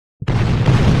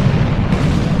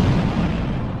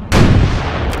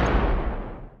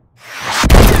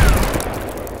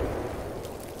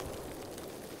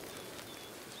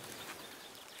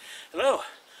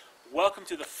welcome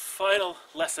to the final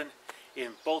lesson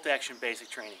in bolt action basic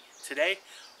training. Today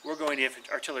we're going to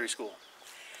artillery school.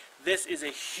 This is a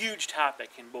huge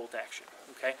topic in bolt action.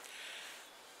 Okay,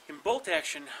 in bolt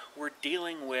action we're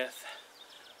dealing with,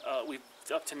 we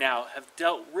up to now have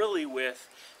dealt really with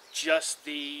just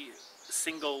the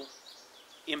single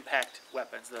impact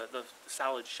weapons, the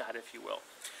solid shot, if you will.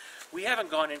 We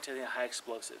haven't gone into the high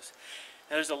explosives.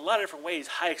 Now, there's a lot of different ways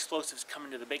high explosives come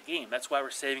into the big game. That's why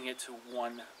we're saving it to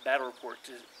one battle report,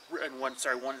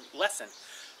 one lesson,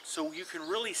 so you can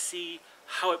really see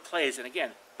how it plays. And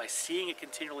again, by seeing it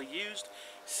continually used,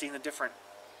 seeing the different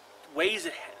ways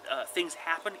that things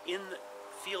happen in the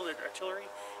field of artillery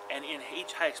and in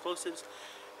high explosives,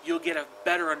 you'll get a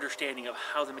better understanding of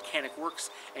how the mechanic works,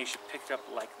 and you should pick it up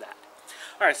like that.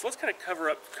 All right, so let's kind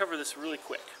of cover this really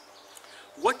quick.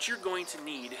 What you're going to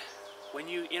need when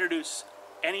you introduce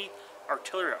any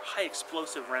artillery or high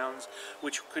explosive rounds,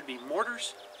 which could be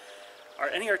mortars, or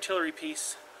any artillery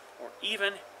piece, or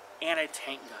even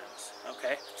anti-tank guns,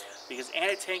 okay? Because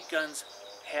anti-tank guns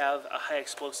have a high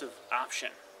explosive option.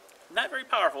 Not very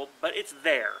powerful, but it's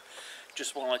there.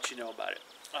 Just want to let you know about it.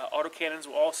 Autocannons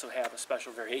will also have a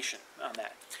special variation on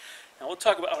that. Now we'll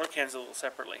talk about autocannons a little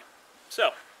separately.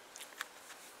 So,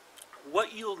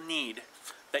 what you'll need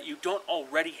that you don't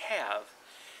already have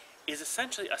is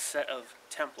essentially a set of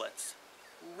templates.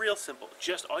 Real simple.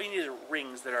 Just all you need are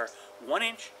rings that are 1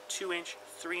 inch, 2 inch,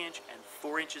 3 inch, and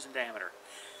 4 inches in diameter.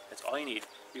 That's all you need.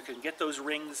 You can get those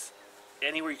rings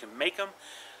anywhere. You can make them.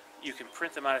 You can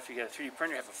print them out if you got a 3D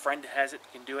printer. Have a friend that has it,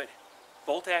 you can do it.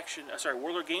 Bolt Action,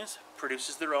 Warlord Games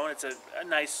produces their own. It's a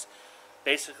nice,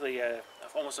 basically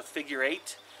almost a figure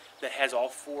 8 that has all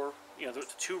four. You know, the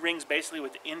two rings basically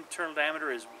with the internal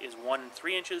diameter is 1 and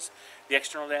 3 inches. The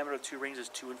external diameter of 2 rings is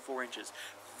 2 and 4 inches.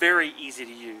 Very easy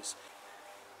to use.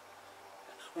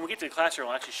 When we get to the classroom,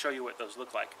 I'll actually show you what those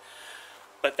look like.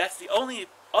 But that's the only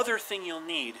other thing you'll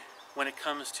need when it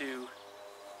comes to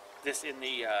this in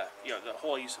the the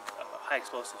whole use of high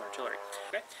explosive artillery.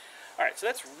 Okay. All right. So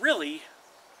that's really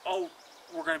all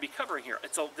we're going to be covering here.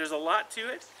 There's a lot to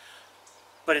it,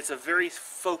 but it's a very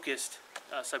focused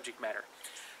subject matter.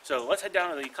 So let's head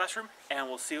down to the classroom and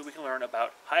we'll see what we can learn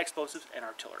about high explosives and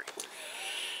artillery.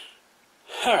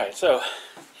 Alright, so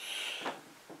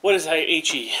what is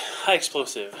HE, high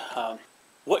explosive?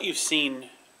 What you've seen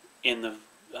in the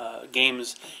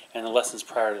games and the lessons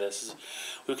prior to this is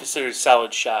we consider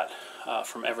solid shot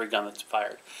from every gun that's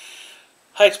fired.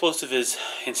 High explosive is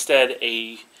instead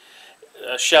a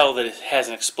shell that has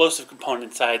an explosive component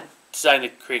inside designed to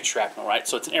create shrapnel, right?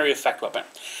 So it's an area effect weapon.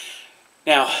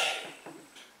 Now,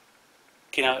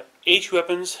 HE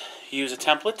weapons use a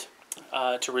template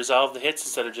to resolve the hits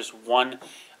instead of just one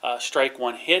strike,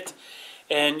 one hit.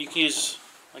 And you can use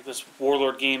like this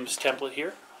Warlord Games template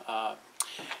here.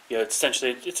 It's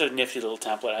essentially it's a nifty little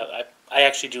template. I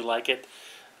actually do like it.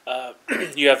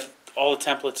 You have all the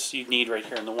templates you need right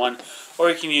here in the one,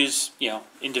 or you can use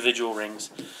individual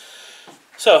rings.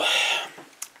 So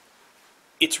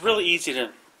it's really easy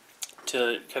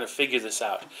to kind of figure this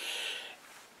out.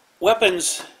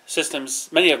 Weapons systems,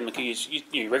 many of them can use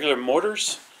your regular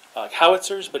mortars, like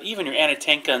howitzers, but even your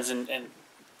anti-tank guns and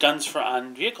guns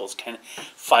on vehicles can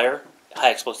fire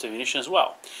high explosive ammunition as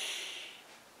well.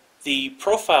 The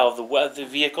profile of the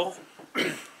vehicle,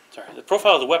 the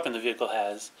profile of the weapon the vehicle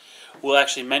has, will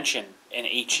actually mention an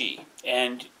HE.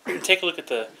 And take a look at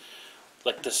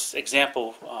this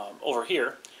example over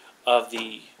here of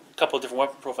the couple of different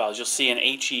weapon profiles. You'll see an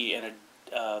HE and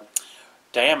a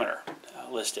diameter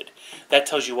listed. That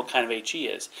tells you what kind of HE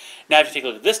is. Now if you take a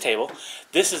look at this table,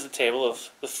 this is the table of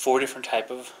the 4 different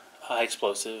type of high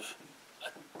explosive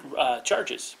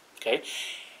charges. Okay,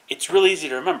 it's really easy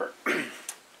to remember.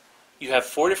 You have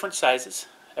 4 different sizes,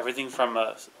 everything from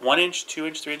a 1 inch, 2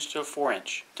 inch, 3 inch to a 4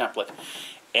 inch template,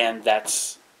 and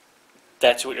that's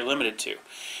what you're limited to.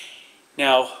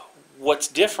 Now what's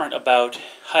different about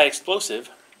high explosive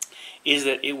is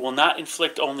that it will not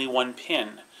inflict only one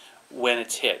pin when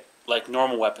it's hit, like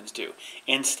normal weapons do.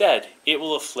 Instead, it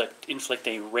will inflict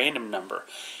a random number.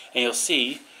 And you'll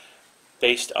see,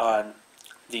 based on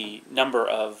the number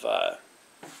of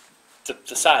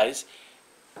the size,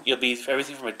 you'll be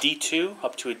everything from a D2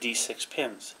 up to a D6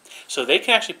 pins. So they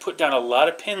can actually put down a lot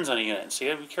of pins on a unit, so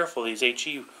you gotta be careful of these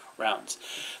HE rounds.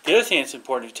 The other thing that's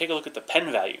important, if you take a look at the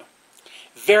pen value,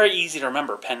 very easy to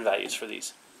remember pen values for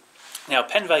these. Now,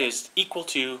 pen value is equal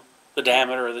to the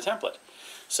diameter of the template.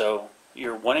 So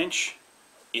your 1 inch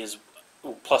is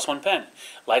plus 1 pen.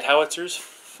 Light howitzers,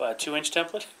 2 inch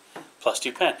template, plus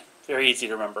 2 pen. Very easy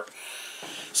to remember.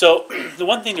 So the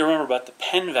one thing to remember about the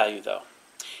pen value though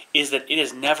is that it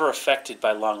is never affected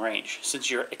by long range. Since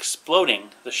you're exploding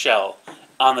the shell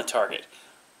on the target,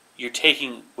 you're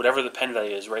taking whatever the pen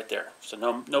value is right there.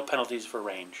 So no penalties for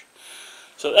range.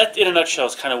 So that, in a nutshell,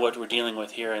 is kind of what we're dealing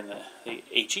with here in the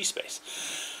HE space.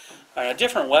 Now,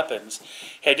 different weapons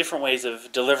had different ways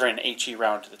of delivering an HE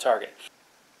round to the target.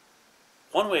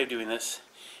 One way of doing this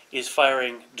is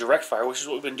firing direct fire, which is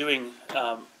what we've been doing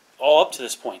all up to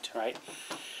this point, right?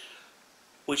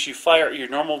 Which you fire, your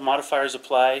normal modifiers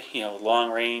apply,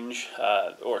 long range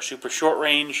or super short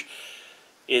range.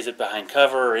 Is it behind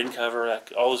cover or in cover?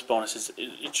 All those bonuses.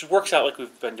 It just works out like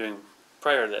we've been doing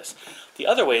prior to this. The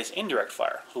other way is indirect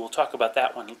fire. So we'll talk about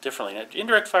that one differently. Now,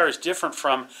 indirect fire is different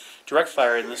from direct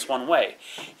fire in this one way.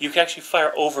 You can actually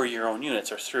fire over your own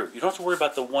units or through. You don't have to worry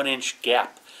about the 1-inch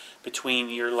gap between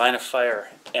your line of fire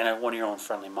and one of your own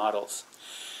friendly models.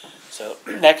 So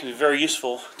that can be very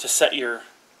useful to set your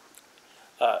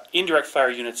indirect fire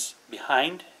units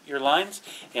behind your lines,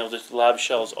 and it'll just lob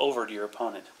shells over to your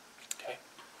opponent. Okay.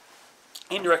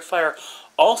 Indirect fire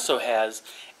also has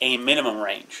a minimum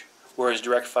range, whereas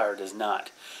direct fire does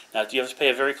not. Now, you have to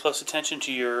pay very close attention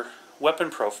to your weapon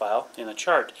profile in the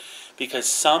chart, because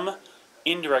some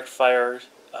indirect fire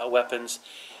weapons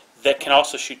that can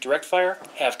also shoot direct fire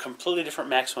have completely different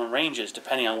maximum ranges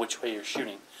depending on which way you're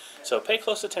shooting. So pay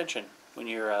close attention when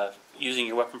you're using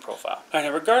your weapon profile. All right,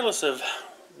 now regardless of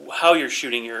how you're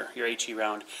shooting your HE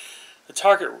round, the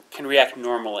target can react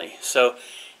normally. So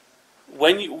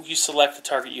when you select the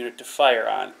target unit to fire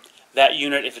on, that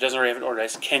unit, if it doesn't already have an order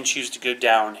dice, can choose to go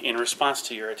down in response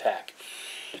to your attack.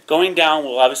 Going down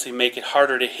will obviously make it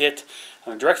harder to hit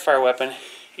on a direct fire weapon.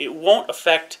 It won't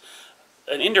affect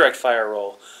an indirect fire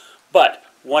roll, but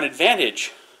one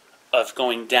advantage of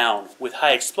going down with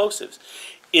high explosives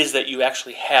is that you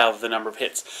actually have the number of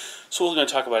hits. So we're going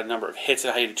to talk about a number of hits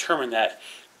and how you determine that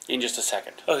in just a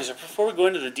second. Okay, so before we go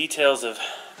into the details of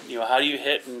how do you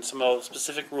hit and some of the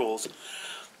specific rules,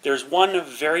 there's one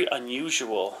very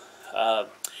unusual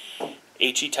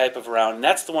HE type of round, and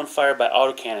that's the one fired by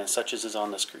autocannon, such as is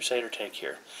on this Crusader tank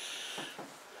here.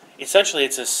 Essentially,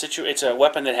 it's a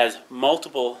weapon that has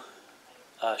multiple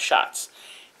shots,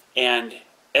 and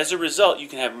as a result, you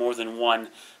can have more than one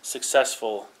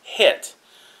successful hit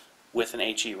with an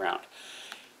HE round.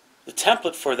 The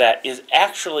template for that is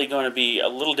actually going to be a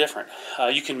little different.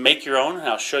 You can make your own, and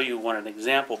I'll show you an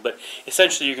example, but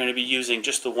essentially you're going to be using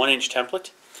just the 1-inch template,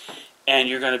 and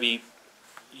you're going to be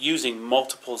using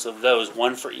multiples of those,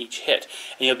 one for each hit,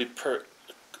 and you'll be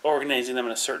organizing them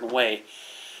in a certain way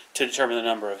to determine the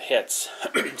number of hits.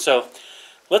 So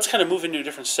let's kind of move into a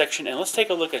different section, and let's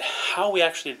take a look at how we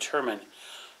actually determine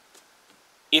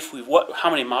how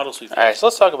many models we've used. All right, so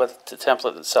let's talk about the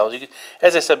template itself.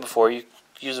 As I said before, you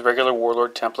use a regular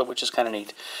Warlord template, which is kind of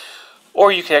neat,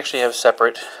 or you can actually have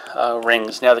separate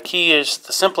rings. Now, the key is,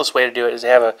 the simplest way to do it is to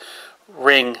have a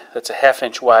ring that's a 1/2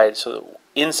 inch wide, so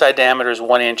the inside diameter is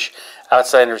 1 inch,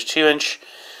 outside is 2 inch,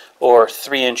 or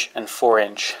 3 inch and 4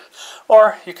 inch.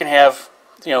 Or you can have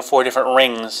 4 different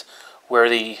rings where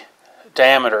the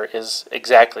diameter is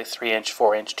exactly 3 inch,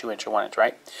 4 inch, 2 inch, or 1 inch,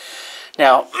 right?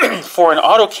 Now, for an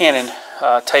autocannon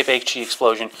type HE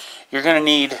explosion, you're going to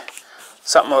need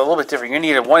something a little bit different. You're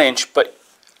going to need a 1 inch, but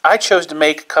I chose to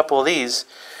make a couple of these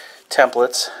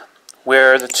templates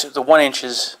where the 1 inch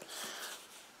is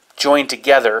joined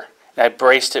together, and I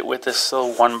braced it with this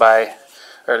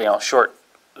little short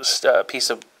piece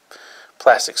of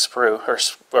plastic sprue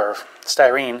or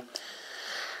styrene,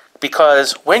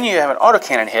 because when you have an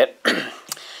autocannon hit,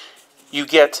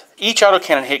 each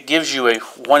autocannon hit gives you a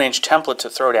 1 inch template to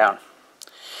throw down.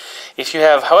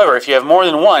 However, if you have more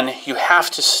than one, you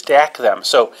have to stack them.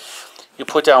 So you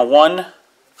put down 1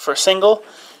 for a single,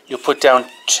 you put down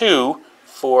 2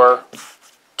 for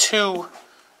 2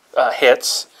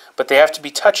 hits, but they have to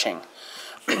be touching.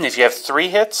 If you have 3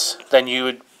 hits, then you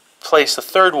would place the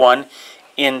third one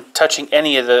in touching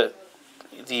any of the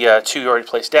 2 you already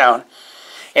placed down.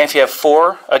 And if you have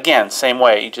 4, again, same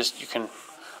way. You can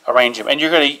arrange them, and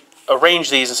you're going to arrange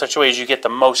these in such a way as you get the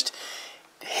most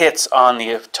hits on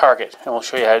the target. And we'll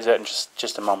show you how to do that in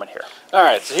just a moment here. All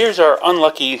right, so here's our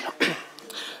unlucky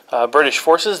British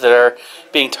forces that are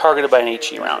being targeted by an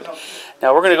HE round.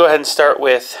 Now we're going to go ahead and start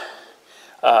with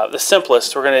the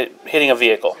simplest. We're going to hitting a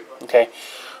vehicle. Okay.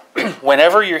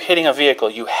 Whenever you're hitting a vehicle,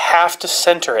 you have to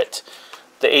center it,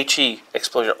 the HE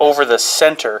explosion, over the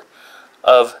center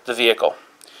of the vehicle.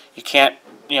 You can't,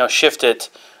 shift it,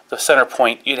 the center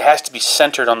point. It has to be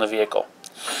centered on the vehicle.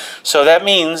 So that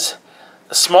means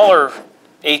the smaller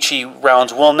HE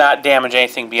rounds will not damage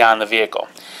anything beyond the vehicle.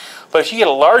 But if you get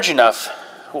a large enough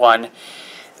one,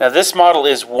 now this model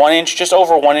is 1 inch, just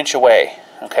over 1 inch away.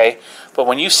 okay? But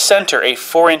when you center a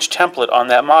 4-inch template on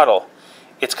that model,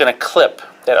 it's going to clip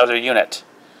that other unit.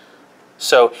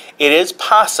 So it is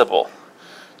possible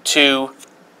to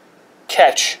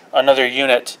catch another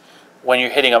unit when you're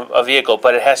hitting a vehicle,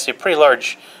 but it has to be a pretty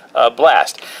large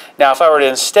blast. Now, if I were to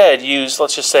instead use,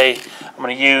 let's just say, I'm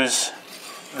going to use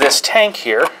this tank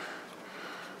here,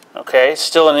 okay,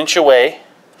 still an inch away.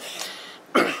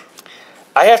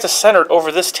 I have to center it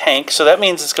over this tank, so that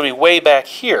means it's going to be way back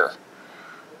here,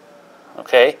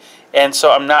 okay? And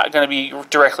so I'm not going to be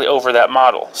directly over that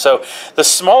model. So the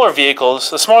smaller vehicles,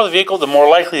 the smaller the vehicle, the more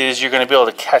likely it is you're going to be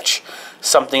able to catch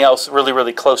something else really,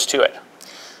 really close to it.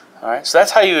 All right, so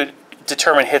that's how you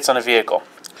determine hits on a vehicle.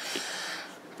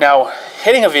 Now,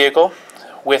 hitting a vehicle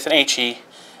with an HE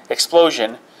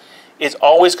explosion is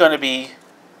always going to be,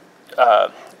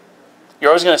 you're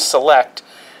always going to select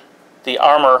the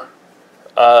armor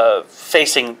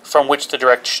facing from which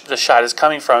the shot is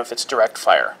coming from if it's direct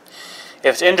fire.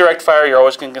 If it's indirect fire, you're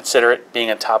always going to consider it being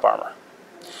in top armor.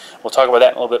 We'll talk about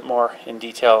that in a little bit more in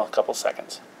detail in a couple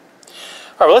seconds. All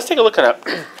right, well, let's take a look at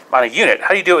on a unit. How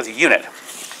do you do it with a unit?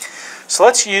 So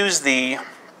let's use the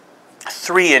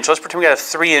 3-inch. Let's pretend we got a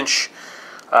 3-inch,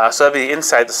 so that'd be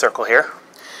inside the circle here.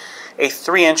 A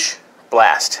 3-inch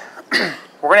blast. We're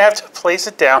going to have to place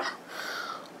it down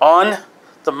on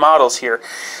the models here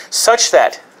such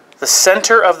that the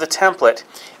center of the template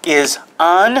is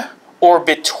on or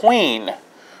between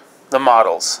the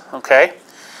models, okay?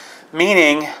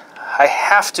 Meaning I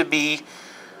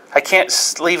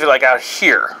can't leave it like out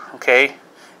here, okay?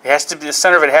 It has to be, the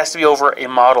center of it has to be over a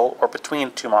model or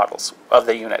between two models of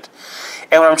the unit.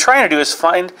 And what I'm trying to do is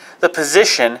find the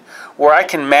position where I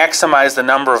can maximize the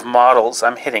number of models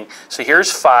I'm hitting. So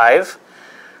here's 5,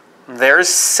 there's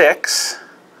 6,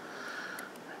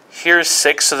 here's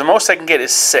 6, so the most I can get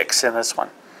is 6 in this one.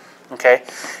 Okay,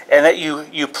 and that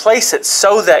you place it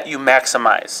so that you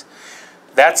maximize.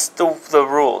 That's the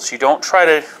rules. You don't try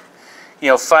to,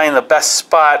 find the best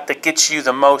spot that gets you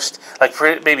the most, like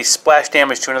maybe splash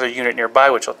damage to another unit nearby,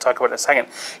 which I'll talk about in a second.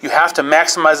 You have to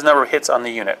maximize the number of hits on the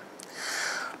unit.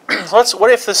 What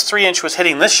if this 3-inch was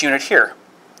hitting this unit here?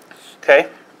 Okay,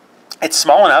 it's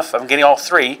small enough. I'm getting all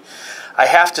 3. I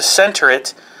have to center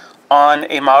it on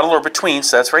a model or between,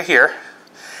 so that's right here.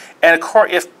 And of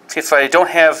course, if I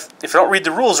don't read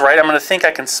the rules right, I'm going to think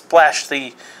I can splash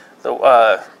the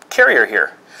carrier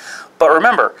here. But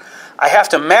remember, I have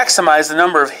to maximize the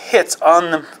number of hits on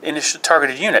the initial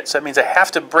targeted unit. So that means I have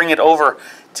to bring it over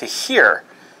to here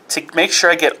to make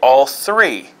sure I get all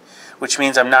 3, which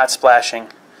means I'm not splashing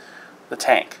the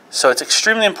tank. So it's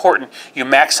extremely important you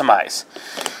maximize.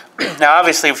 Now,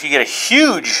 obviously, if you get a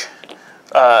huge,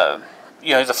 the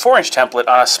 4-inch template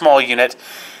on a small unit,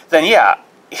 then yeah,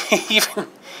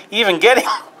 even getting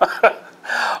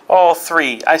all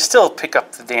 3, I still pick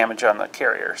up the damage on the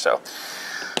carrier. So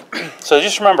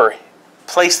just remember,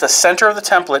 place the center of the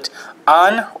template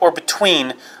on or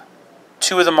between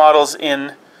 2 of the models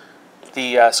in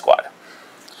the squad.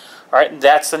 All right,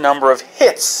 that's the number of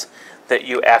hits that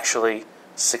you actually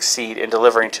succeed in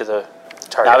delivering to the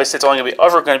target. Now, obviously, it's only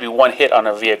ever going to be 1 hit on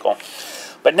a vehicle.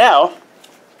 But now,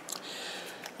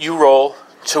 you roll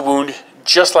to wound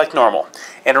just like normal.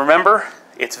 And remember,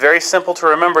 it's very simple to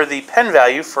remember the pen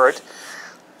value for it.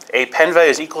 A pen value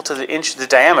is equal to the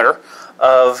diameter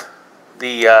of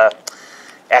the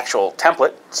actual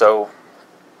template. So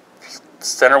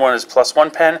center one is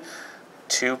 +1 pen,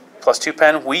 2 + 2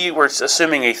 pen. We were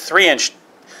assuming a 3-inch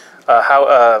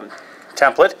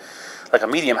template, like a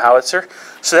medium howitzer.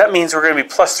 So that means we're going to be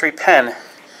 +3 pen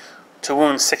to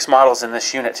wound 6 models in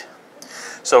this unit.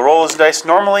 So roll those dice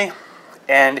normally,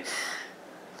 and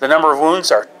the number of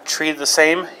wounds are treated the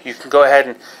same. You can go ahead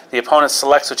and the opponent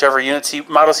selects whichever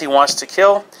models he wants to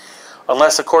kill,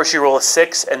 unless of course you roll a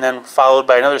 6 and then followed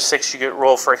by another 6 you get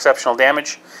roll for exceptional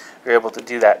damage. You're able to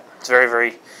do that. It's very,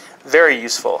 very, very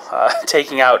useful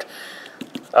taking out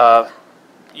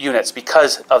units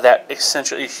because of that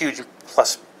essentially huge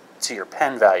plus to your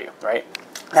pen value, right?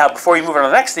 Now, before you move on to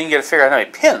the next thing, you got to figure out how many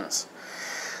pins.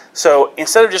 So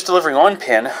instead of just delivering 1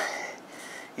 pin,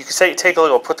 you can say, take a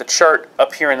look, I'll put the chart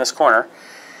up here in this corner.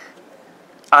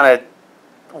 On a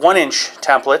 1-inch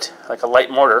template, like a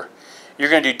light mortar, you're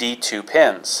going to do D2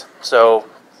 pins. So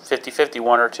 50-50,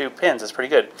 1 or 2 pins is pretty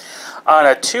good. On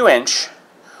a 2-inch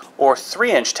or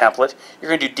 3-inch template, you're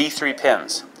going to do D3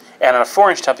 pins. And on a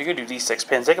 4-inch template, you're going to do D6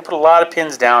 pins. They can put a lot of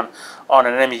pins down on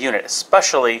an enemy unit,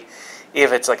 especially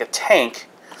if it's like a tank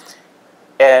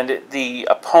and the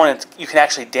opponent, you can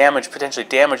actually potentially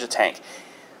damage the tank.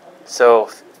 So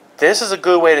this is a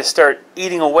good way to start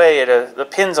eating away at the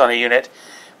pins on a unit,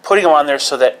 putting them on there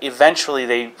so that eventually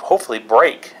they hopefully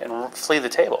break and flee the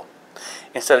table,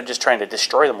 instead of just trying to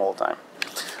destroy them all the time.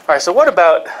 All right, so what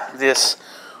about this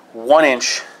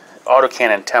 1-inch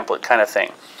autocannon template kind of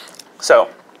thing? So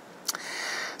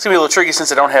it's going to be a little tricky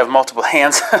since I don't have multiple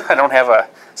hands. I don't have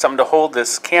something to hold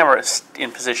this camera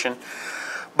in position.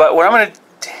 But what I'm going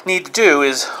to need to do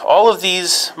is, all of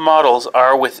these models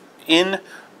are within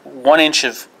 1 inch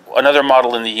of another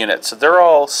model in the unit, so they're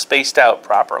all spaced out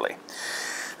properly.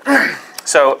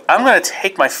 So I'm going to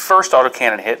take my first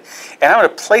autocannon hit and I'm going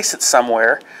to place it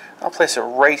somewhere. I'll place it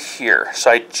right here.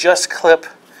 So I just clip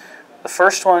the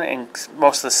first one and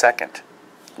most of the second.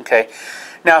 Okay.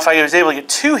 Now if I was able to get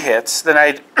 2 hits, then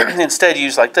I'd instead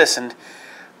use like this and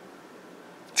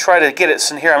try to get it.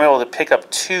 So here I'm able to pick up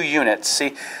 2 units.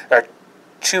 See, there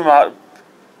are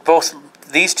both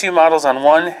these 2 models on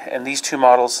one and these 2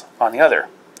 models on the other.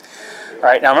 All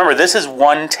right, now remember, this is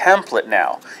one template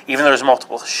now. Even though there's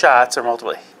multiple shots or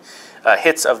multiple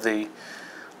hits of the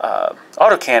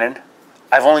autocannon,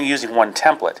 I'm only using one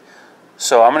template.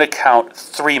 So I'm going to count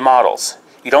 3 models.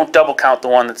 You don't double count the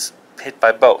one that's hit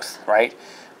by both, right?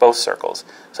 Both circles.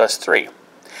 So that's 3.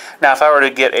 Now if I were to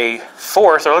get a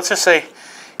 4th, or let's just say,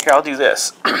 here, I'll do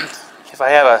this. If I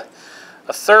have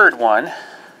a 3rd one,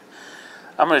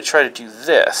 I'm going to try to do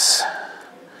this.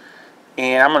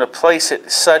 And I'm going to place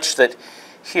it such that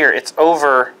here it's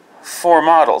over 4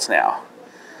 models now.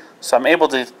 So I'm able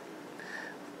to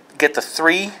get the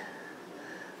 3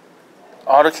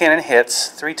 autocannon hits,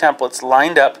 3 templates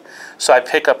lined up, so I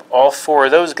pick up all 4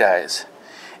 of those guys.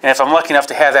 And if I'm lucky enough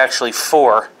to have actually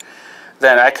 4,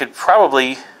 then I could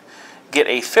probably get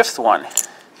a 5th one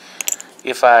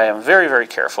if I am very, very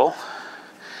careful,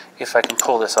 if I can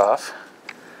pull this off.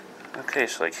 Okay,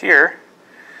 so like here,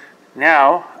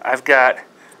 now I've got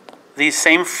these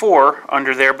same 4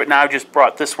 under there, but now I've just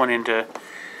brought this one into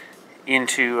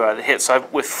the hit. So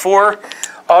with 4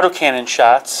 autocannon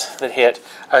shots that hit,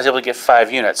 I was able to get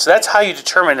 5 units. So that's how you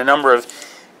determine the number of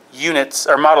units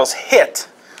or models hit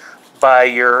by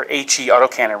your HE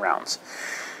autocannon rounds.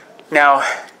 Now,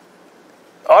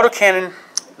 autocannon,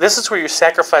 this is where you're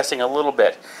sacrificing a little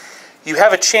bit. You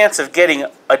have a chance of getting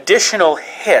additional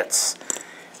hits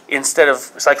instead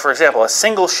of, it's like for example, a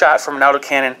single shot from an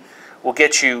autocannon will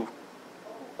get you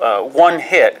 1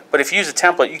 hit, but if you use a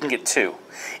template, you can get 2.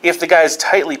 If the guy's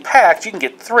tightly packed, you can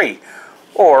get 3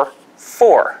 or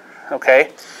 4.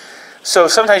 Okay, so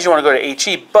sometimes you want to go to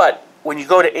HE, but when you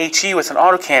go to HE with an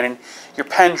autocannon, your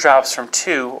pen drops from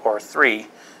 2 or 3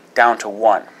 down to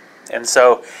 1, and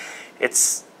so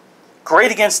it's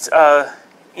great against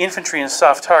infantry and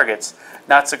soft targets,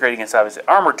 not so great against obviously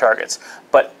armored targets,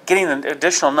 but getting the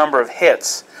additional number of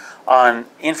hits on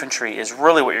infantry is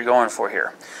really what you're going for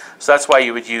here. So that's why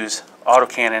you would use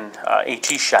autocannon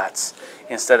HE shots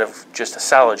instead of just a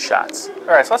solid shots.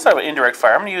 Alright, so let's talk about indirect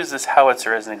fire. I'm going to use this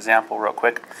howitzer as an example real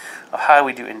quick of how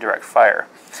we do indirect fire.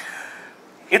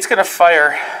 It's going to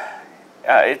fire,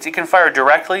 it can fire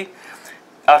directly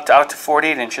out to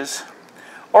 48 inches,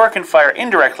 or it can fire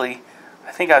indirectly,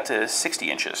 I think out to 60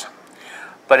 inches.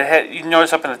 But you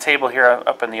notice up in the table here,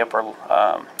 up in the upper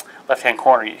left-hand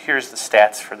corner, here's the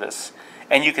stats for this.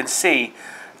 And you can see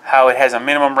how it has a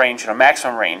minimum range and a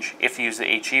maximum range if you use the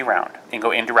HE round and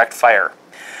go indirect fire.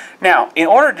 Now, in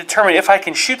order to determine if I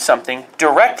can shoot something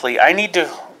directly, I need to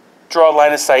draw a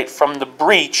line of sight from the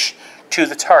breech to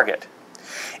the target.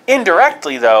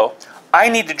 Indirectly, though, I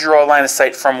need to draw a line of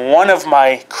sight from one of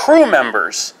my crew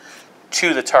members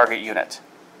to the target unit.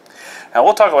 Now,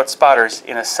 we'll talk about spotters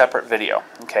in a separate video,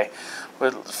 okay?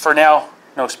 But for now,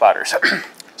 no spotters.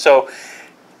 So,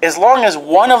 as long as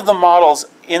one of the models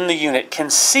in the unit can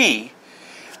see,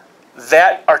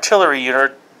 that artillery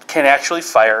unit can actually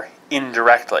fire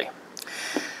indirectly.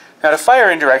 Now, to fire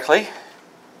indirectly,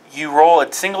 you roll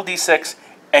a single d6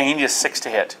 and you need a 6 to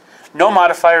hit. No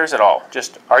modifiers at all,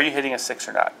 just are you hitting a 6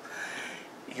 or not.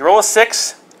 You roll a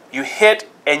 6, you hit,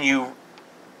 and you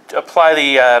apply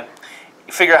the,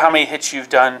 figure out how many hits you've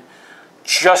done,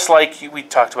 just like we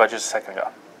talked about just a second ago.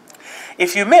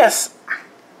 If you miss,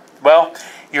 well,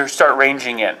 you start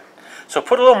ranging in. So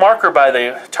put a little marker by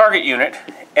the target unit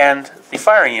and the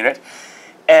firing unit,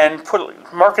 and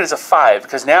mark it as a 5,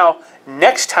 because now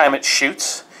next time it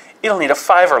shoots, it'll need a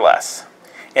 5 or less.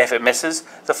 And if it misses,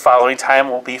 the following time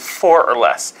will be 4 or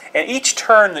less. And each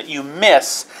turn that you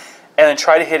miss and then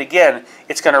try to hit again,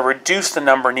 it's going to reduce the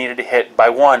number needed to hit by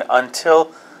 1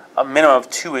 until a minimum of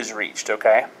 2 is reached,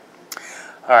 okay?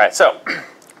 Alright, so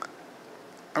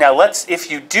now if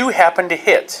you do happen to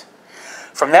hit,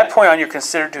 from that point on you're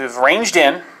considered to have ranged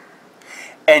in,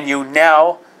 and you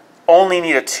now only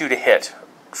need a 2 to hit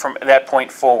from that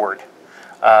point forward.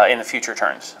 in the future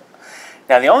turns.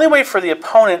 Now, the only way for the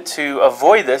opponent to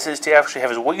avoid this is to actually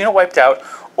have his unit wiped out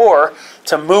or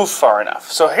to move far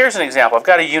enough. So here's an example. I've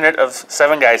got a unit of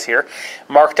 7 guys here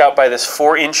marked out by this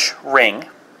 4-inch ring.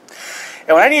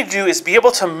 And what I need to do is be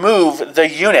able to move the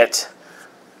unit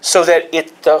so that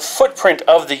the footprint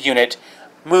of the unit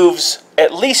moves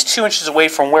at least 2 inches away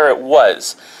from where it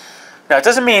was. Now, it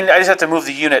doesn't mean I just have to move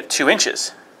the unit 2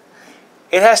 inches.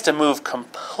 It has to move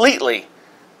completely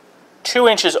 2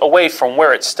 inches away from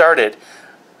where it started,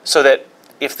 so that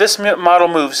if this model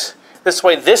moves this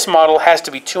way, this model has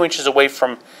to be 2 inches away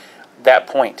from that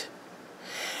point.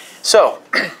 So,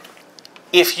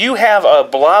 if you have a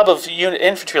blob of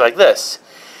infantry like this,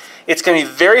 it's going to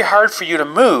be very hard for you to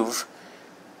move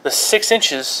the 6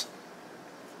 inches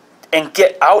and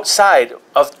get outside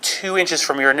of 2 inches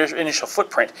from your initial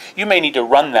footprint. You may need to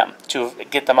run them to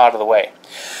get them out of the way.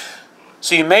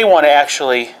 So you may want to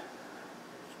actually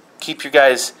keep your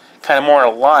guys kind of more in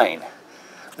a line.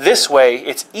 This way,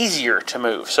 it's easier to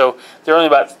move. So they're only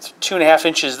about 2.5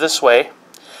 inches this way.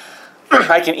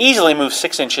 I can easily move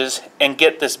 6 inches and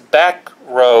get this back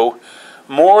row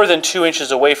more than 2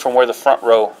 inches away from where the front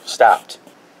row stopped.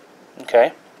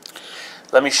 Okay?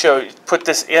 Let me put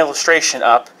this illustration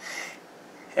up,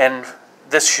 and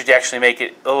this should actually make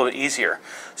it a little bit easier.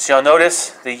 So you'll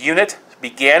notice the unit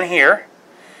began here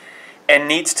and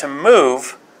needs to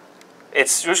move. We're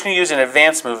just going to use an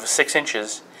advanced move of 6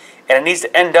 inches, and it needs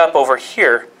to end up over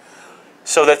here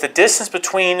so that the distance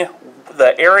between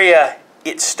the area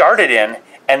it started in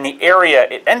and the area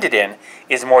it ended in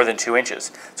is more than 2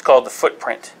 inches. It's called the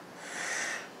footprint.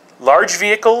 Large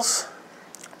vehicles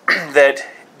that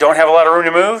don't have a lot of room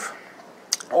to move,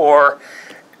 or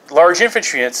large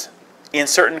infantry units in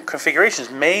certain configurations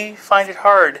may find it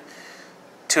hard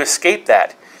to escape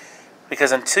that,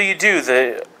 because until you do,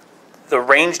 the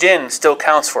ranged in still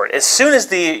counts for it. As soon as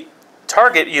the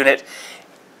target unit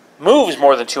moves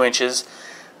more than 2 inches,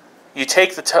 you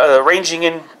take the ranging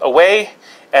in away,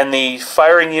 and the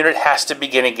firing unit has to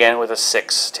begin again with a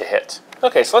 6 to hit.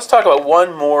 Okay, so let's talk about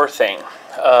one more thing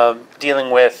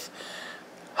dealing with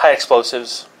high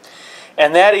explosives,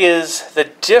 and that is the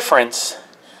difference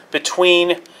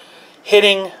between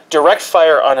hitting direct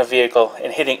fire on a vehicle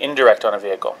and hitting indirect on a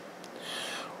vehicle.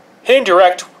 Hitting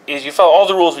direct is you follow all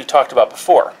the rules we've talked about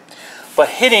before, but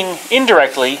hitting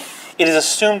indirectly, it is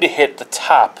assumed to hit the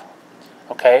top.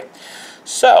 Okay,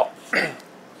 so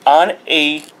on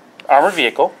a armored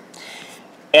vehicle,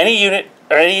 any unit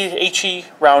or any HE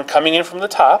round coming in from the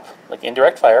top, like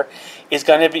indirect fire, is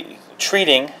going to be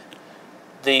treating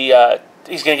the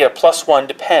he's going to get a +1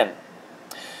 to pen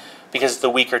because it's the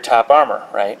weaker top armor,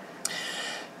 right?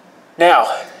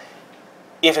 Now,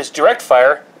 if it's direct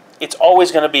fire, it's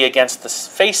always going to be against the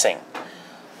facing.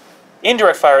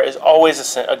 Indirect fire is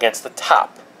always against the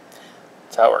top.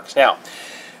 That's how it works. Now,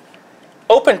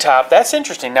 open top, that's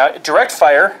interesting. Now, direct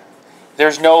fire,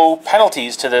 there's no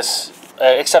penalties to this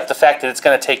except the fact that it's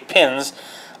going to take pins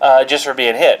just for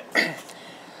being hit.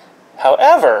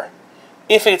 However,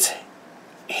 if it's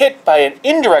hit by an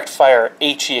indirect fire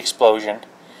HE explosion,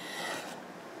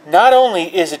 not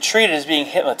only is it treated as being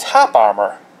hit in the top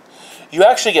armor, you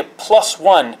actually get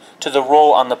 +1 to the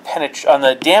roll on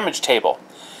the damage table,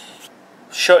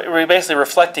 basically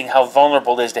reflecting how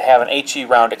vulnerable it is to have an HE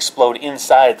round explode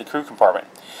inside the crew compartment.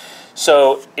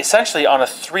 So essentially, on a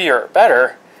 3 or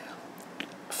better,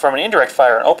 from an indirect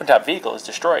fire, an open top vehicle is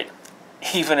destroyed,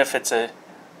 even if it's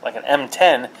like an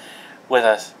M10 with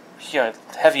a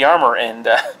heavy armor and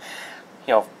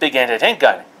big anti-tank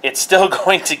gun. It's still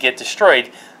going to get destroyed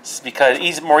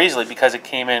more easily because it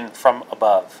came in from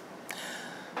above.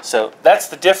 So that's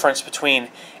the difference between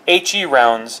HE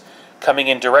rounds coming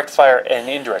in direct fire and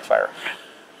indirect fire.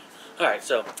 Alright,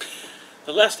 so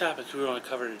the last topic we want to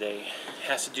cover today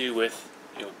has to do with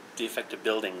the effect of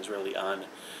buildings really on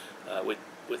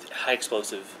with high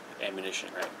explosive ammunition,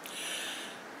 right?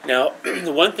 Now,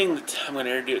 the one thing that I'm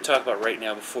going to talk about right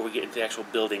now before we get into the actual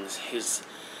buildings is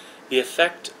the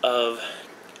effect of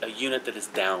a unit that is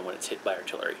down when it's hit by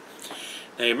artillery.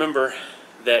 Now, you remember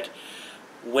that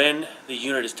when the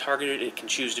unit is targeted, it can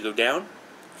choose to go down,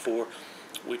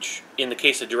 which in the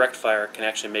case of direct fire can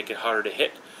actually make it harder to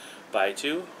hit by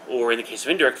 2, or in the case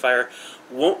of indirect fire,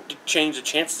 won't change the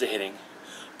chances of hitting,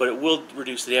 but it will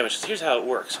reduce the damage. So here's how it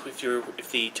works.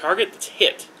 If the target that's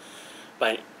hit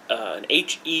by an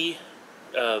HE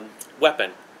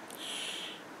weapon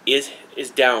is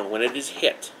down when it is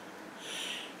hit,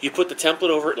 you put the template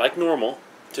over it like normal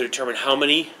to determine how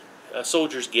many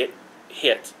soldiers get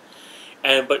hit,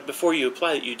 but before you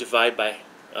apply it, you divide by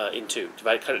cut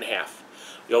it in half.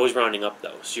 You're always rounding up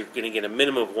though, so you're going to get a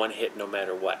minimum of 1 hit no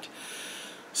matter what.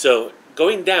 So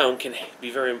going down can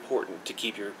be very important to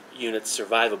keep your units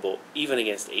survivable, even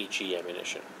against HE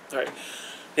ammunition. All right.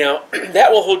 Now,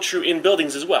 that will hold true in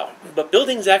buildings as well. But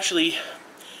buildings actually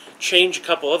change a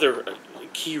couple other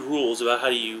key rules about how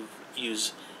you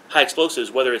use high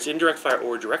explosives, whether it's indirect fire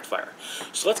or direct fire.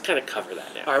 So let's kind of cover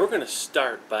that now. All right, we're going to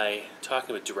start by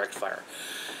talking about direct fire,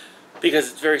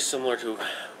 because it's very similar to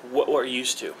what we're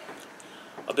used to.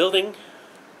 A building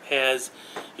has,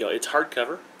 it's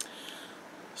hardcover.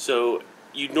 So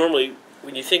you normally,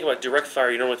 when you think about direct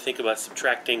fire, you normally think about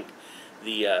subtracting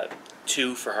the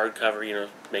 2 for hardcover,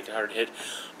 make it harder to hit.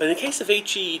 But in the case of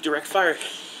HE direct fire,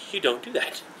 you don't do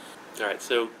that. All right,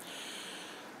 so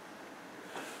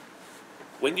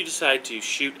when you decide to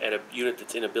shoot at a unit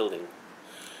that's in a building,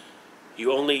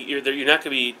 you're not going to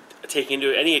be taking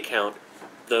into any account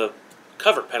the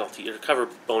cover penalty or cover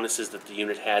bonuses that the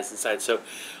unit has inside. So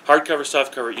hardcover,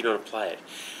 softcover, you don't apply it.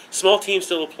 Small team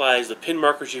still applies. The pin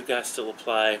markers you've got still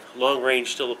apply. Long range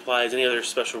still applies. Any other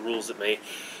special rules that may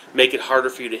make it harder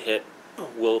for you to hit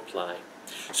will apply.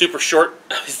 Super short,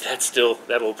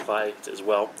 that'll apply as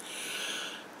well.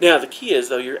 Now the key is,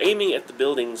 though, you're aiming at the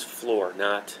building's floor,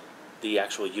 not the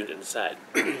actual unit inside.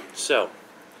 So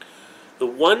the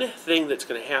one thing that's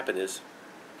going to happen is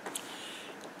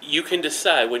you can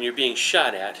decide when you're being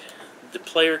shot at, the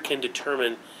player can declare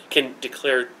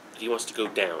that he wants to go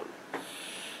down.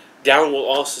 Down will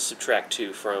also subtract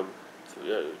 2 from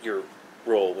your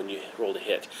roll when you roll to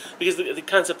hit. Because the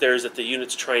concept there is that the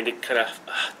unit's trying to kind of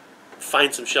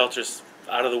find some shelters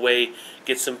out of the way,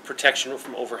 get some protection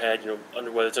from overhead,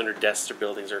 whether it's under desks or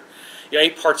buildings or any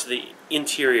parts of the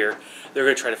interior, they're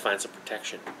going to try to find some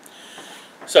protection.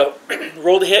 So,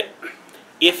 roll to hit.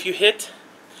 If you hit,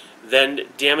 then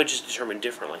damage is determined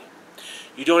differently.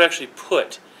 You don't actually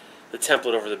put the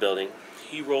template over the building.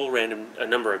 You roll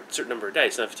a certain number of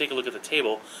dice. Now, if you take a look at the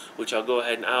table, which I'll go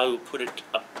ahead and I'll put it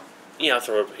up. Yeah, I'll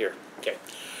throw it over here. Okay.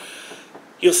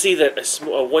 You'll see that a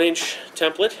 1-inch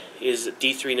template is a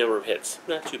D3 number of hits.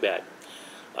 Not too bad.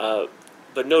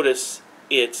 But notice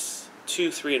it's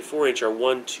 2, 3, and 4-inch are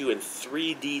 1, 2, and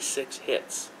 3 D6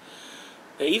 hits.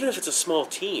 Now, even if it's a small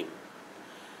team,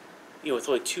 with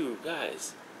only 2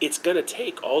 guys, it's going to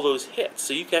take all those hits.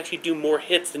 So you can actually do more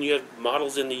hits than you have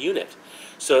models in the unit.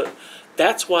 So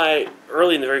that's why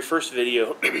early in the very first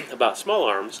video about small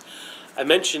arms, I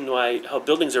mentioned how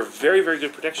buildings are very, very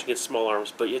good protection against small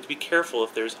arms, but you have to be careful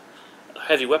if there's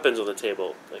heavy weapons on the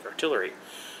table, like artillery,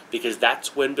 because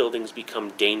that's when buildings become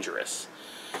dangerous.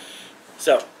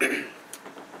 So,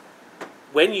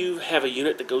 when you have a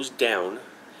unit that goes down,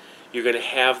 you're going to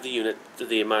have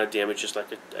the amount of damage just like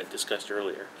I discussed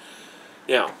earlier.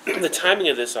 Now, the timing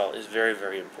of this all is very,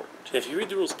 very important. If you read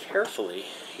the rules carefully,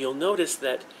 you'll notice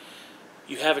that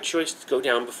you have a choice to go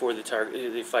down before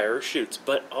the fire shoots,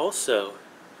 but also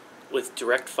with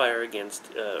direct fire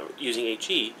against using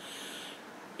HE,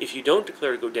 if you don't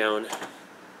declare to go down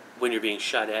when you're being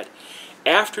shot at,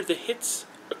 after the hits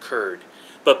occurred,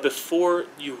 but before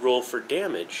you roll for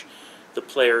damage, the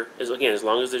player, as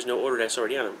long as there's no order dice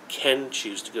already on him, can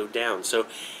choose to go down. So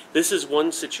this is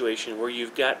one situation where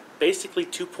you've got basically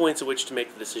 2 points at which to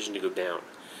make the decision to go down.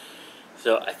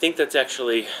 So I think that's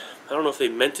actually, I don't know if they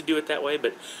meant to do it that way,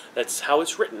 but that's how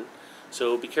it's written.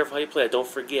 So be careful how you play it. Don't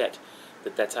forget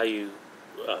that that's how you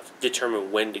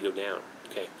determine when to go down.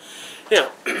 Okay.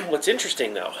 Now, what's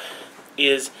interesting though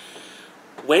is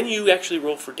when you actually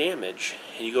roll for damage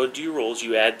and you go to do your rolls,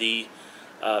 you add the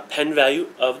pen value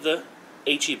of the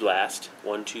HE blast,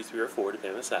 1, 2, 3, or 4,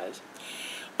 depending on the size.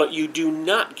 But you do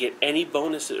not get any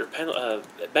bonuses or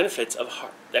benefits of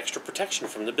extra protection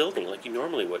from the building like you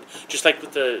normally would. Just like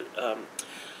with a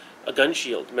gun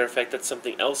shield. Matter of fact, that's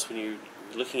something else when you're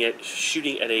looking at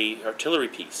shooting at a artillery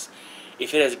piece.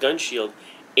 If it has a gun shield,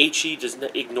 HE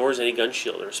ignores any gun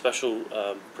shield or special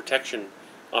protection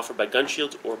offered by gun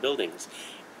shields or buildings.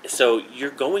 So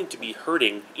you're going to be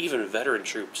hurting even veteran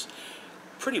troops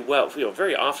pretty well,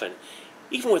 very often.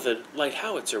 Even with a light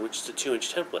howitzer, which is a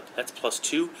 2-inch template, that's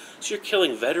 +2. So you're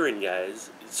killing veteran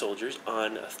soldiers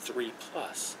on a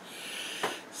 3+.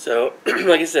 So,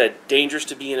 like I said, dangerous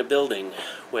to be in a building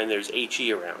when there's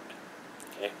HE around.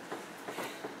 Okay.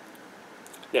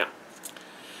 Now,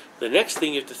 the next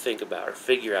thing you have to think about or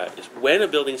figure out is when a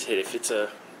building's hit. If it's a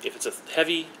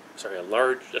 3-inch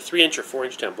or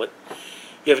 4-inch template,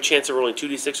 you have a chance of rolling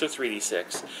 2d6 or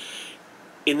 3d6.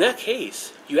 In that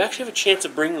case, you actually have a chance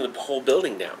of bringing the whole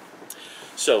building down.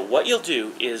 So what you'll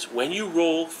do is when you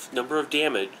roll number of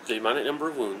damage, the amount of number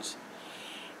of wounds,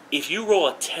 if you roll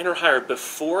a 10 or higher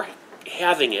before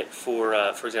having it for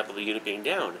example, the unit being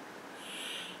down,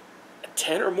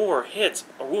 10 or more hits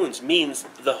or wounds means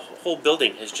the whole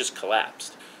building has just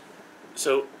collapsed.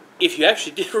 So if you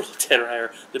actually did roll a 10 or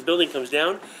higher, the building comes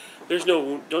down. There's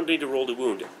no, don't need to roll to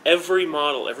wound. Every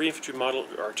model, every infantry model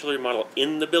or artillery model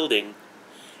in the building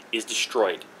is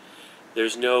destroyed.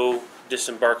 There's no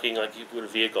disembarking like you would a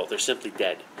vehicle. They're simply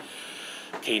dead.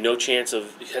 Okay, no chance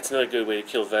of. That's not a good way to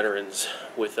kill veterans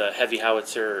with a heavy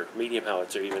howitzer, or medium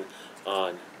howitzer, even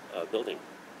on a building.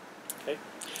 Okay.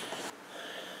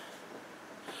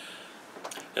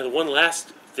 Now, the one last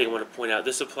thing I want to point out.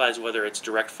 This applies whether it's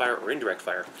direct fire or indirect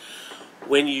fire.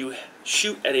 When you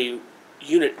shoot at a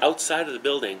unit outside of the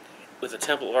building with a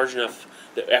template large enough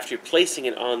that after you're placing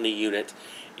it on the unit,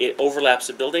 it overlaps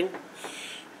the building.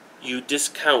 You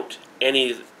discount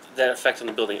any that effect on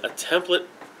the building. A template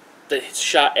that's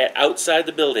shot at outside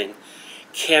the building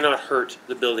cannot hurt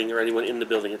the building or anyone in the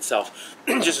building itself.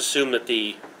 Just assume that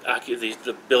the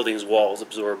building's walls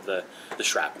absorb the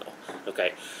shrapnel.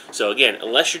 Okay, so again,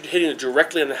 unless you're hitting it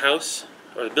directly on the house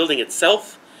or the building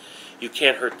itself, you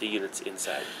can't hurt the units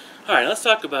inside. All right, let's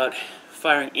talk about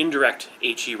firing indirect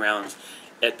HE rounds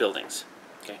at buildings.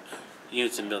 Okay,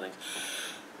 units in buildings.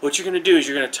 What you're going to do is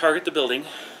you're going to target the building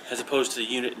as opposed to the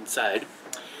unit inside.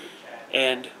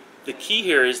 And the key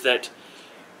here is that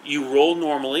you roll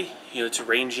normally, to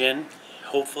range in.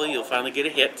 Hopefully you'll finally get a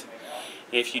hit.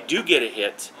 And if you do get a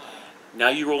hit, now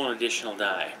you roll an additional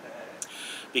die.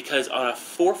 Because on a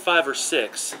 4, 5, or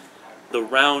 6, the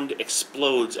round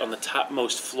explodes on the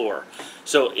topmost floor.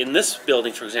 So in this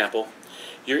building, for example,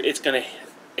 it's going to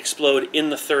explode in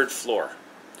the 3rd floor.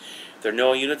 If there are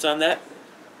no units on that,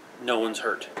 no one's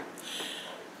hurt.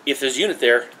 If there's a unit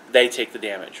there, they take the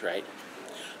damage, right?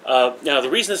 Now, the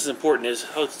reason this is important is,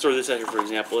 let's throw this out here for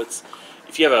example. It's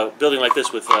if you have a building like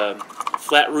this with a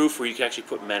flat roof where you can actually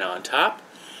put men on top,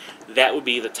 that would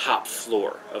be the top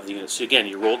floor of the unit. So again,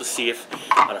 you roll to see if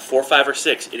on a 4, 5, or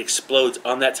 6 it explodes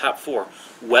on that top floor,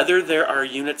 whether there are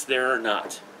units there or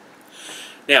not.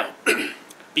 Now,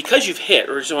 because you've hit,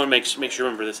 or I just want to make sure you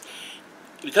remember this,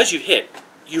 because you've hit,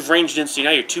 you've ranged in, so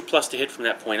now you're 2+ to hit from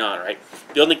that point on, right?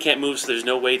 Building can't move, so there's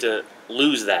no way to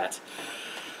lose that,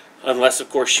 unless, of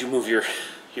course, you move your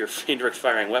indirect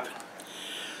firing weapon.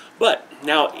 But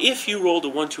now, if you rolled a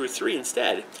 1, 2, or 3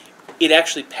 instead, it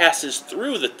actually passes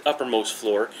through the uppermost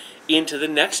floor into the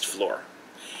next floor.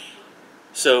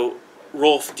 So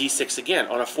roll d6 again.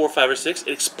 On a 4, 5, or 6,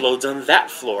 it explodes on that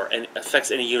floor and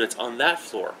affects any units on that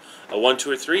floor. A 1,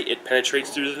 2, or 3, it penetrates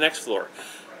through to the next floor.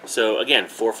 So again,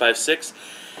 4, 5, 6.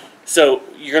 So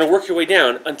you're going to work your way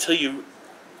down until you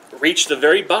reach the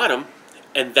very bottom,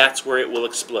 and that's where it will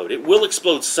explode. It will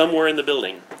explode somewhere in the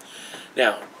building.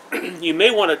 Now, you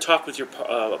may want to talk with your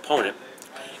opponent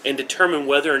and determine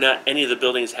whether or not any of the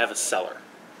buildings have a cellar.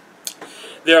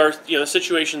 There are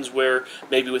situations where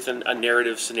maybe with a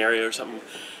narrative scenario or something,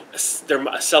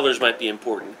 cellars might be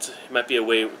important. It might be a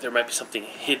way, there might be something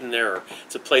hidden there, or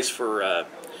it's a place for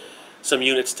some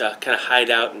units to kind of hide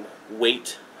out and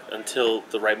wait until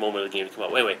the right moment of the game to come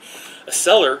out. Wait. A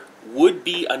cellar would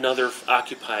be another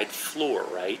occupied floor,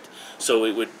 right?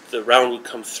 So the round would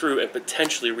come through and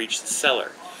potentially reach the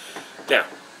cellar. Now,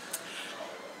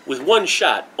 with one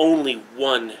shot, only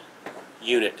one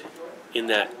unit in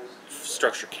that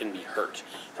structure can be hurt.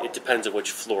 It depends on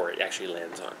which floor it actually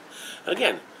lands on.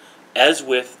 Again, as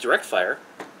with direct fire,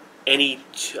 any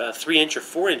 3-inch or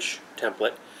 4-inch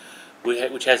template,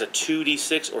 which has a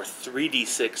 2d6 or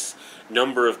 3d6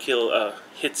 number of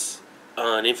hits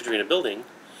on infantry in a building,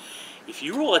 if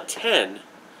you roll a 10,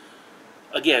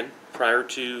 again, prior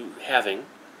to having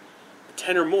a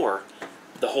 10 or more,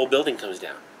 the whole building comes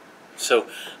down. So,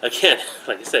 again,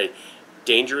 like I say,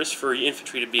 dangerous for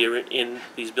infantry to be in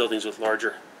these buildings with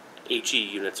larger HE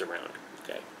units around.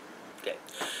 Okay.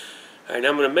 All right, now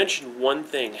I'm going to mention one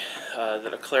thing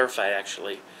that'll clarify,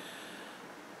 actually.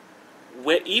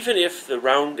 Even if the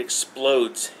round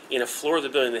explodes in a floor of the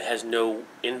building that has no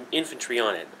infantry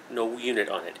on it, no unit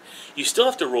on it, you still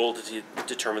have to roll to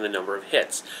determine the number of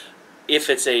hits.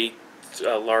 If it's a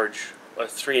large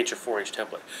 3-inch or 4-inch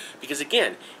template. Because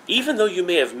again, even though you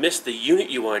may have missed the unit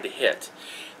you wanted to hit,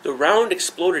 the round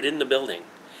exploded in the building,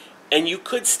 and you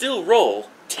could still roll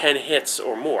 10 hits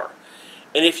or more.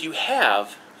 And if you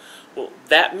have, well,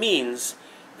 that means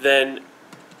then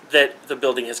that the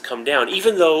building has come down,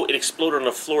 even though it exploded on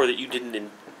a floor that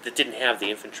didn't have the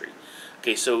infantry.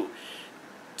 Okay, so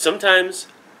sometimes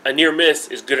a near miss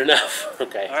is good enough.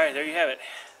 Okay. All right, there you have it.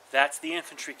 That's the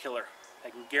infantry killer. I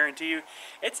can guarantee you,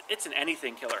 it's an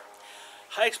anything killer.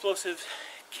 High explosive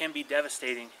can be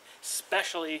devastating,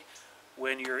 especially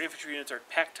when your infantry units are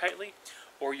packed tightly,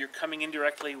 or you're coming in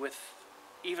directly with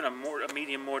even a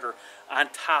medium mortar on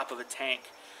top of a tank.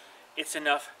 It's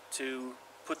enough to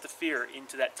put the fear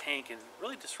into that tank and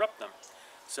really disrupt them.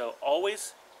 So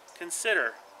always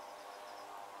consider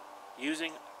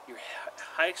using your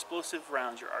high explosive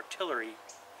rounds, your artillery,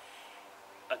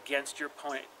 against your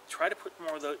opponent. Try to put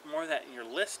more of that in your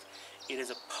list. It is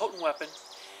a potent weapon.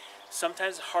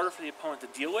 Sometimes harder for the opponent to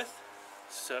deal with.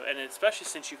 So, and especially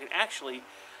since you can actually,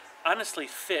 honestly,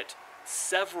 fit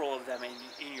several of them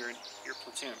in your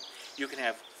platoon. You can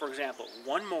have, for example,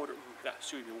 one mortar.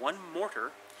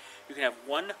 You can have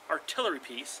one artillery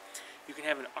piece. You can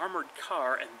have an armored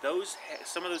car, and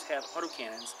some of those have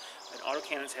autocannons, and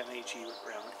autocannons have an HE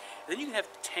round. And then you can have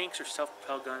tanks or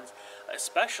self-propelled guns,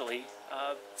 especially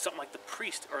something like the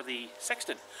priest or the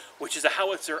sexton, which is a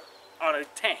howitzer on a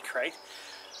tank, right?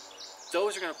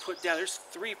 Those are going to put down, there's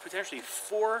potentially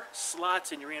four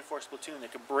slots in your reinforced platoon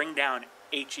that can bring down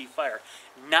HE fire,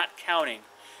 not counting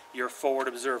your forward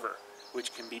observer,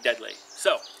 which can be deadly.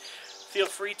 So, feel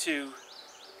free to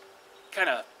kind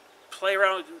of play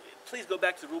around. Please go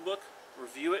back to the rulebook,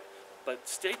 review it, but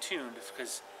stay tuned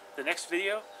because the next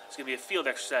video is going to be a field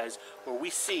exercise where we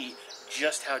see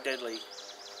just how deadly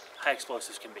high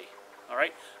explosives can be. All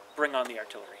right? Bring on the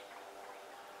artillery.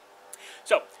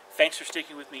 So, thanks for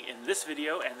sticking with me in this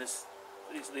video and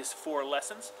these 4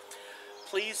 lessons.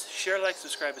 Please share, like,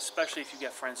 subscribe, especially if you've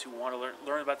got friends who want to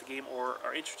learn about the game or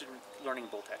are interested in learning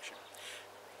bolt action.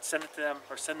 Send it to them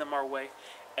or send them our way,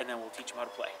 and then we'll teach them how to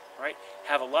play. All right?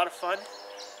 Have a lot of fun,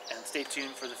 and stay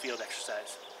tuned for the field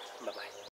exercise. Bye-bye.